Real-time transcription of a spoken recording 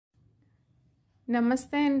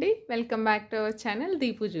నమస్తే అండి, welcome back to our channel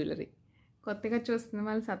Deepu jewellery. కొత్తగా చూస్తున్న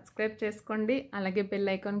వాళ్ళు సబ్స్క్రైబ్ చేసుకోండి, అలాగే బెల్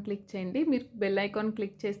ఐకాన్ క్లిక్ చేయండి. మీరు బెల్ ఐకాన్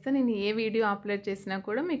క్లిక్ చేస్తే నేను ఏ వీడియో అప్లోడ్ చేసినా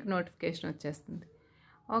కూడా మీకు నోటిఫికేషన్ వచ్చేస్తుంది.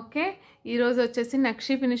 ఓకే, ఈరోజు వచ్చేసి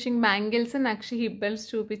నక్షి ఫినిషింగ్ బ్యాంగిల్స్, నక్షి హిప్బెల్ట్స్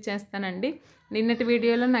చూపించేస్తానండి. నిన్నటి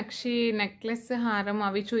వీడియోలో నక్షి నెక్లెస్, హారం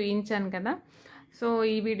అవి చూపించాను కదా. సో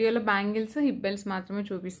ఈ వీడియోలో బ్యాంగిల్స్, హిప్బెల్ట్స్ మాత్రమే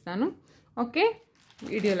చూపిస్తాను. ఓకే,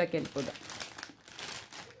 వీడియోలోకి వెళ్ళిపోదాం.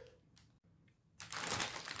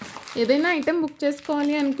 ఏదైనా ఐటెం బుక్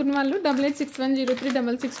చేసుకోవాలి అనుకున్న వాళ్ళు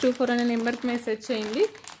 8861036624 అనే నెంబర్కి మెసేజ్ చేయండి.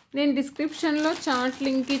 నేను డిస్క్రిప్షన్లో చార్ట్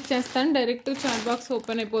లింక్ ఇచ్చేస్తాను, డైరెక్ట్ చార్ట్ బాక్స్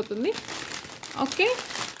ఓపెన్ అయిపోతుంది. ఓకే,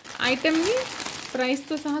 ఐటెంని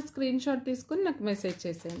ప్రైస్తో సహా స్క్రీన్ షాట్ తీసుకుని నాకు మెసేజ్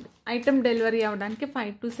చేసేయండి. ఐటెం డెలివరీ అవ్వడానికి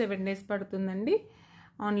 5 to 7 days పడుతుందండి.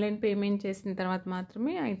 ఆన్లైన్ పేమెంట్ చేసిన తర్వాత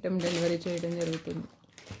మాత్రమే ఐటెం డెలివరీ చేయడం జరుగుతుంది.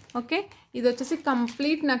 ఓకే, ఇది వచ్చేసి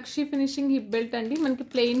కంప్లీట్ నక్షి ఫినిషింగ్ హిప్ బెల్ట్ అండి. మనకి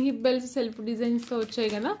ప్లెయిన్ హిప్ బెల్ట్స్ సెల్ఫ్ డిజైన్స్తో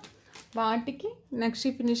వచ్చాయి కదా, వాటికి నక్షి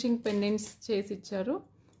ఫినిషింగ్ పెండెంట్స్ చేసి ఇచ్చారు.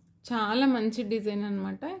 చాలా మంచి డిజైన్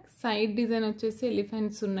అనమాట. సైడ్ డిజైన్ వచ్చేసి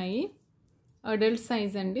ఎలిఫెంట్స్ ఉన్నాయి. అడల్ట్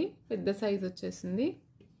సైజ్ అండి, పెద్ద సైజ్ వచ్చేసింది,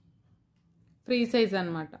 ఫ్రీ సైజ్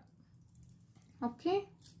అనమాట. ఓకే,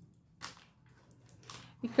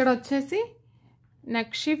 ఇక్కడ వచ్చేసి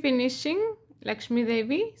నక్షి ఫినిషింగ్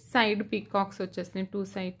లక్ష్మీదేవి సైడ్ పీకాక్స్ వచ్చేసినాయి, 2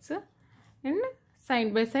 sides, and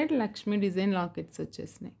side by side Lakshmi design lockets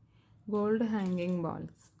వచ్చేసినాయి. Gold hanging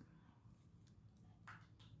balls,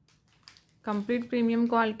 complete premium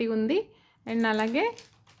quality ఉంది. అండ్ అలాగే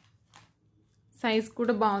సైజ్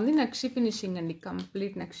కూడా బాగుంది. నక్షి ఫినిషింగ్ అండి,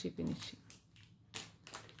 కంప్లీట్ నక్షి ఫినిషింగ్.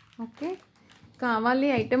 ఓకే,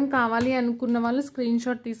 ఐటెం కావాలి అనుకున్న వాళ్ళు స్క్రీన్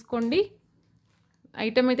షాట్ తీసుకోండి.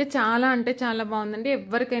 ఐటెం అయితే చాలా అంటే చాలా బాగుందండి,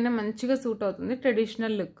 ఎవరికైనా మంచిగా సూట్ అవుతుంది,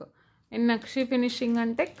 traditional look. And nakshi finishing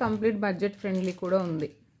అంటే కంప్లీట్ బడ్జెట్ ఫ్రెండ్లీ కూడా ఉంది.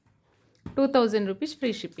 2000 రూపీస్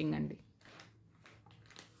ఫ్రీ షిప్పింగ్ అండి,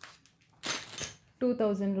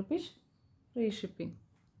 2000 rupees free shipping.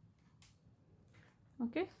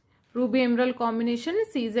 Okay, ruby emerald combination,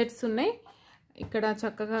 సీజెట్స్ ఉన్నాయి. ఇక్కడ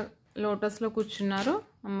చక్కగా లోటస్లో కూర్చున్నారు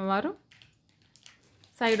అమ్మవారు.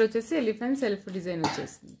 సైడ్ వచ్చేసి ఎలిఫెంట్ సెల్ఫ్ డిజైన్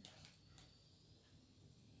వచ్చేసింది.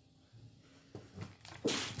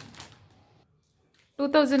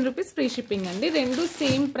 ₹2000 ఫ్రీ షిప్పింగ్ అండి, రెండు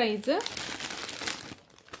సేమ్ ప్రైస్.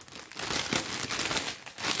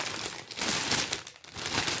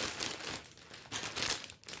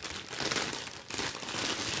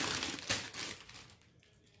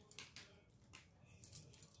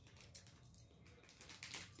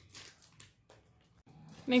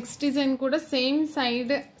 నెక్స్ట్ డిజైన్ కూడా సేమ్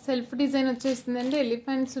సైడ్ సెల్ఫ్ డిజైన్ వచ్చేస్తుందండి,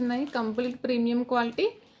 ఎలిఫెంట్స్ ఉన్నాయి, కంప్లీట్ ప్రీమియం క్వాలిటీ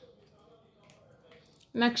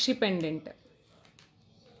నక్షి పెండెంట్.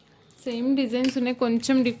 సేమ్ డిజైన్స్ ఉన్నాయి,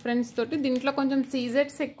 కొంచెం డిఫరెన్స్ తోటి. దీంట్లో కొంచెం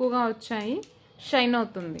సీజెట్స్ ఎక్కువగా వచ్చాయి, షైన్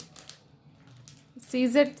అవుతుంది.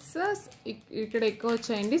 సీజెట్స్ ఇక్కడ ఎక్కువ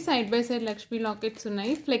వచ్చాయండి. Side by side Lakshmi lockets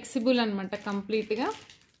ఉన్నాయి, ఫ్లెక్సిబుల్ అనమాట. కంప్లీట్గా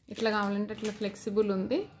ఇట్లా కావాలంటే అట్లా ఫ్లెక్సిబుల్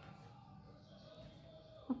ఉంది.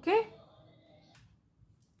 ఓకే,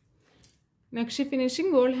 నక్షి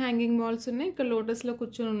ఫినిషింగ్ గోల్డ్ హ్యాంగింగ్ బాల్స్ ఉన్నాయి. ఇక్కడ లోటస్లో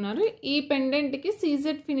కూర్చొని ఉన్నారు. ఈ పెండెంట్కి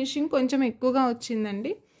సీజెడ్ ఫినిషింగ్ కొంచెం ఎక్కువగా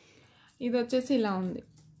వచ్చిందండి. ఇది వచ్చేసి ఇలా ఉంది.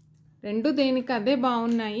 రెండు దేనికి అదే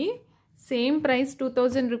బాగున్నాయి. Same price,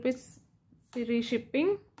 2000 rupees free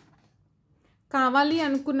shipping. కావాలి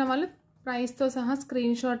అనుకున్న వాళ్ళు ప్రైస్తో సహా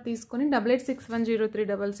స్క్రీన్ షాట్ తీసుకొని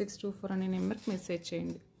 8861036624 అనే నెంబర్కి మెసేజ్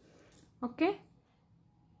చేయండి. ఓకే,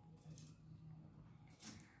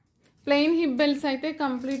 ప్లెయిన్ హిప్ బెల్ట్స్ అయితే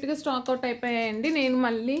కంప్లీట్గా స్టాక్ అవుట్ అయిపోయాయండి. నేను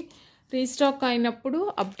మళ్ళీ రీస్టాక్ అయినప్పుడు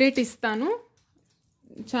అప్డేట్ ఇస్తాను,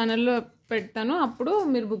 ఛానల్లో పెడతాను, అప్పుడు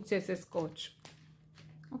మీరు బుక్ చేసేసుకోవచ్చు.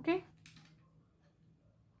 ఓకే,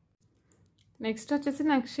 నెక్స్ట్ వచ్చేసి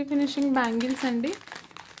నక్షి ఫినిషింగ్ బ్యాంగిల్స్ అండి.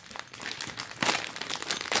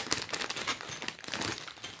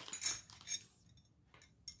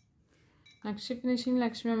 నక్షి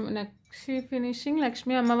ఫినిషింగ్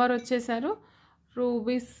లక్ష్మీ అమ్మవారు వచ్చేసారు.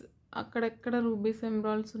 రూబీస్, అక్కడెక్కడ రూబీస్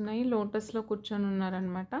ఎమరాల్డ్స్ ఉన్నాయి, లోటస్లో కూర్చొని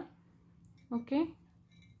ఉన్నారనమాట. ఓకే,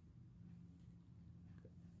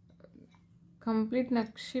 కంప్లీట్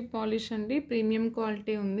నక్షి పాలిష్ అండి, ప్రీమియం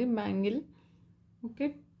క్వాలిటీ ఉంది బ్యాంగిల్. ఓకే,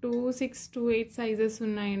 2, 6, 2, 8 సైజెస్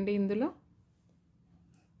ఉన్నాయండి ఇందులో.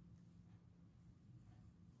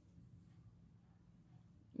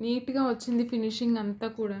 నీట్గా వచ్చింది ఫినిషింగ్ అంతా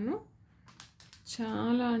కూడాను,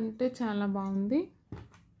 చాలా అంటే చాలా బాగుంది.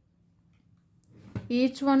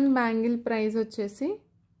 ఈచ్ వన్ బ్యాంగిల్ ప్రైస్ వచ్చేసి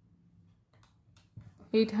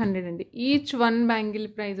 800 అండి. ఈచ్ వన్ బ్యాంగిల్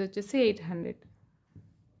ప్రైస్ వచ్చేసి 800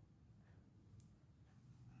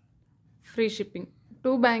 ఫ్రీ షిప్పింగ్.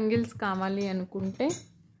 2 బ్యాంగిల్స్ కావాలి అనుకుంటే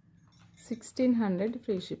 1600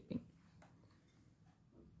 ఫ్రీ షిప్పింగ్.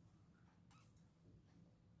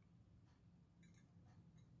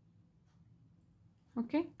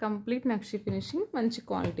 ఓకే, కంప్లీట్ నక్షి ఫినిషింగ్, మంచి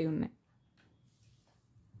క్వాలిటీ ఉన్నాయి.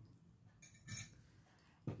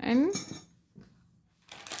 అండ్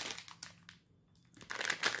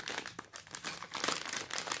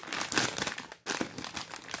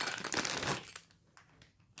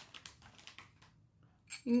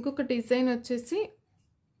ఇంకొక డిజైన్ వచ్చేసి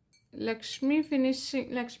Lakshmi finishing,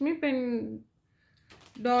 Lakshmi pen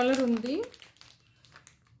dollar ఉంది.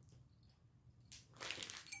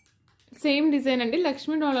 సేమ్ డిజైన్ అండి,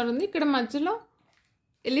 లక్ష్మీ డాలర్ ఉంది. ఇక్కడ మధ్యలో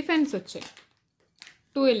ఎలిఫెంట్స్ వచ్చాయి,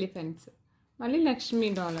 2 ఎలిఫెంట్స్, మళ్ళీ లక్ష్మీ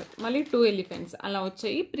డాలర్, మళ్ళీ 2 ఎలిఫెంట్స్ అలా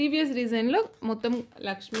వచ్చాయి. ప్రీవియస్ డిజైన్లో మొత్తం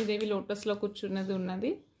లక్ష్మీదేవి లోటస్లో కూర్చున్నది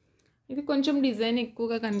ఉన్నది. ఇది కొంచెం డిజైన్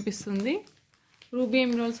ఎక్కువగా కనిపిస్తుంది. రూబీ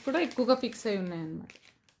ఎమరాల్డ్స్ కూడా ఎక్కువగా ఫిక్స్ అయి ఉన్నాయి అన్నమాట.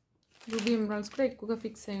 రూబీ ఎమరాల్డ్స్ కూడా ఎక్కువగా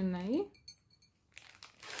ఫిక్స్ అయి ఉన్నాయి.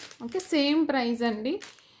 ఓకే, సేమ్ ప్రైస్ అండి.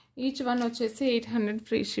 ఈచ్ వన్ వచ్చేసి 800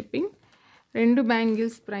 ఫ్రీ షిప్పింగ్. 2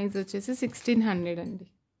 బ్యాంగిల్స్ ప్రైస్ వచ్చేసి 1600 అండి.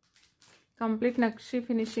 కంప్లీట్ నక్షి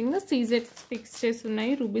ఫినిషింగ్, సీజెట్స్ ఫిక్స్ చేసి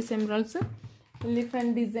ఉన్నాయి. Rubies emeralds,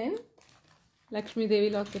 elephant design, Lakshmidevi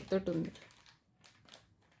locket తోటి ఉంది.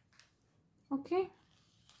 Okay,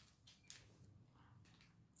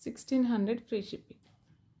 1600 free shipping.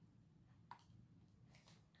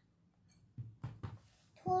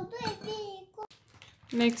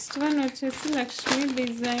 Next one వచ్చేసి లక్ష్మీ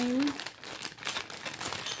డిజైన్.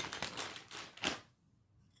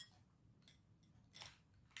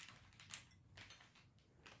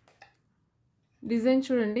 డిజైన్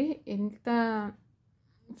చూడండి ఎంత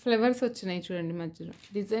ఫ్లవర్స్ వచ్చినాయి చూడండి మధ్యలో.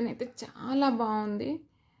 డిజైన్ అయితే చాలా బాగుంది,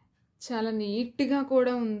 చాలా నీట్గా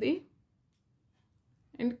కూడా ఉంది.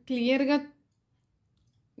 అండ్ క్లియర్గా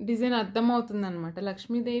డిజైన్ అర్థమవుతుంది అనమాట.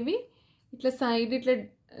 లక్ష్మీదేవి ఇట్లా సైడ్ ఇట్లా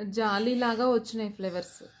జాలీలాగా వచ్చినాయి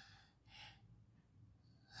ఫ్లవర్స్.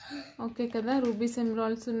 ఓకే కదా, రూబీస్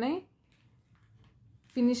ఎమరాల్డ్స్ ఉన్నాయి.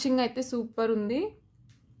 ఫినిషింగ్ అయితే సూపర్ ఉంది.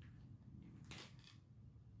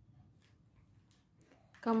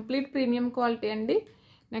 కంప్లీట్ ప్రీమియం క్వాలిటీ అండి.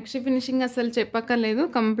 నెక్స్ట్ ఫినిషింగ్ అసలు చెప్పక్కర్లేదు,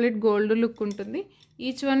 కంప్లీట్ గోల్డ్ లుక్ ఉంటుంది.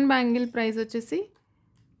 ఈచ్ వన్ బ్యాంగిల్ ప్రైస్ వచ్చేసి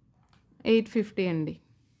 850 అండి.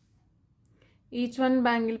 ఈచ్ వన్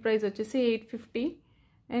బ్యాంగిల్ ప్రైస్ వచ్చేసి 850.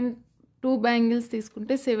 అండ్ 2 బ్యాంగిల్స్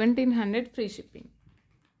తీసుకుంటే 1700 free shipping.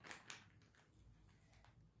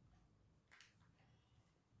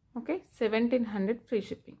 Okay, 1700 free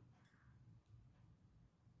shipping.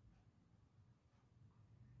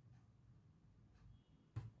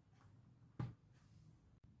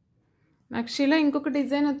 నక్షిలో ఇంకొక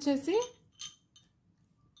డిజైన్ వచ్చేసి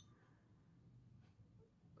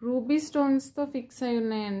రూబీ స్టోన్స్తో ఫిక్స్ అయి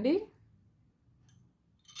ఉన్నాయండి.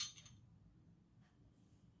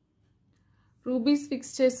 రూబీస్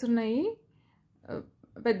ఫిక్స్ చేస్తున్నాయి,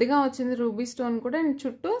 పెద్దగా వచ్చింది రూబీ స్టోన్ కూడా. అండ్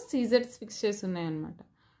చుట్టూ సీజెట్స్ ఫిక్స్ చేసి ఉన్నాయి అన్నమాట.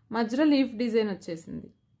 మధ్యలో లీఫ్ డిజైన్ వచ్చేసింది.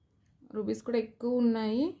 రూబీస్ కూడా ఎక్కువ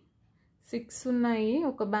ఉన్నాయి, 6 ఉన్నాయి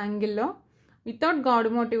ఒక బ్యాంగిల్లో. వితౌట్ గాడ్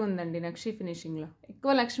మోటివ్ ఉందండి నక్షి ఫినిషింగ్లో.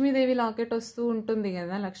 ఎక్కువ లక్ష్మీదేవి లాకెట్ వస్తూ ఉంటుంది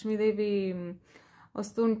కదా, లక్ష్మీదేవి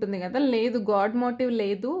వస్తూ ఉంటుంది కదా, లేదు గాడ్ మోటివ్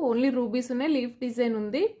లేదు, ఓన్లీ రూబీస్ ఉన్నాయి, లీఫ్ డిజైన్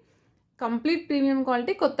ఉంది. కంప్లీట్ ప్రీమియం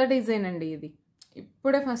క్వాలిటీ, కొత్త డిజైన్ అండి ఇది.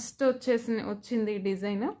 ఇప్పుడే ఫస్ట్ వచ్చింది ఈ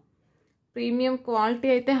డిజైన్. ప్రీమియం క్వాలిటీ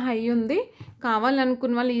అయితే హై ఉంది.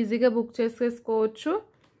 కావాలనుకున్న వాళ్ళు ఈజీగా బుక్ చేసేసుకోవచ్చు.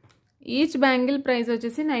 ఈచ్ బ్యాంగిల్ ప్రైస్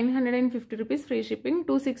వచ్చేసి 950 rupees free shipping.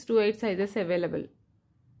 2628 sizes available.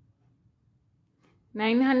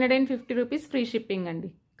 950 rupees free shipping అండి.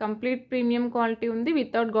 కంప్లీట్ ప్రీమియం క్వాలిటీ ఉంది,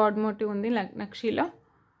 వితౌట్ గాడ్ మోటివ్ ఉంది నక్షిలో.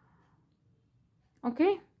 ఓకే,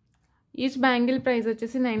 ఈచ్ బ్యాంగిల్ ప్రైస్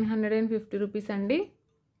వచ్చేసి 950 రూపీస్ అండి.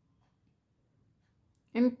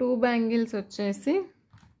 అండ్ 2 బ్యాంగిల్స్ వచ్చేసి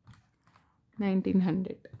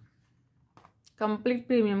 1900. కంప్లీట్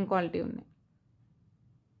ప్రీమియం క్వాలిటీ ఉన్నాయి.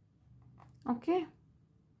 ఓకే,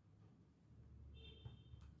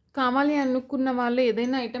 కావాలి అనుకున్న వాళ్ళు,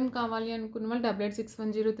 ఏదైనా ఐటెం కావాలి అనుకున్న వాళ్ళు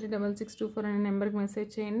 8861036624 అనే నెంబర్కి మెసేజ్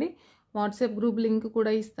చేయండి. వాట్సాప్ గ్రూప్ లింక్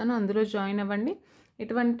కూడా ఇస్తాను, అందులో జాయిన్ అవ్వండి.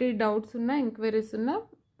 ఎటువంటి డౌట్స్ ఉన్నా, ఎంక్వైరీస్ ఉన్నా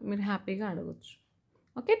మీరు హ్యాపీగా అడగచ్చు.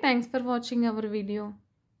 Okay, thanks for watching our video.